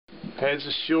Okay, it's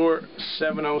a Shure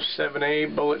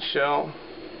 707A bullet shell,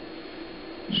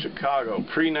 Chicago,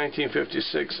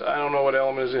 pre-1956. I don't know what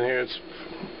element is in here.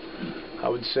 I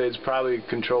would say it's probably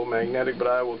controlled magnetic, but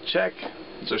I will check.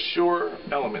 It's a Shure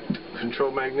element,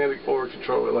 controlled magnetic or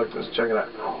controlled electric. Let's check it out.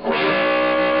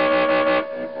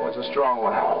 Oh, it's a strong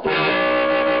one.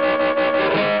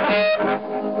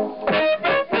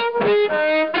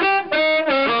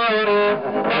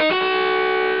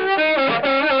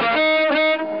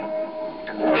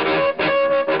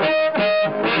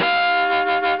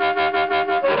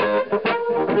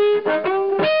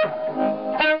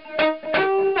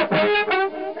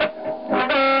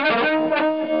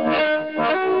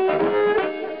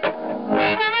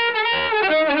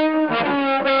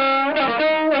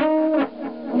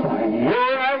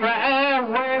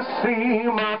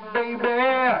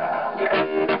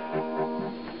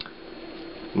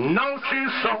 No,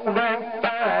 she's so damn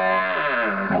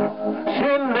fine. She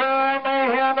loved me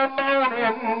in the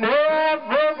morning,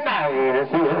 every night.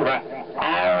 It's right,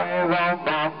 always on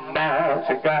my mind.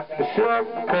 She got the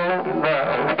sugar-coated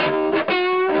love.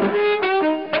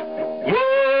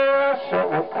 Yeah,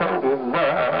 sugar-coated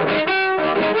love.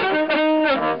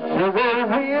 She's a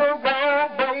real bad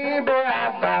baby. I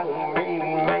don't mean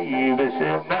maybe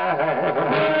she's mine.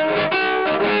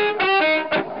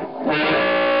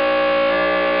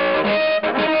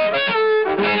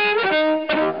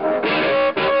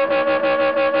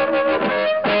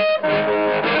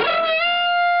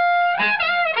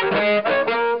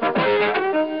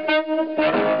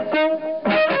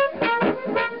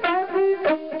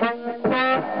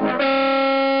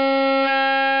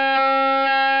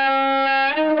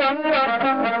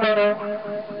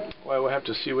 Well, we'll have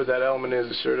to see what that element is.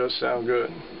 It sure does sound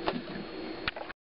good.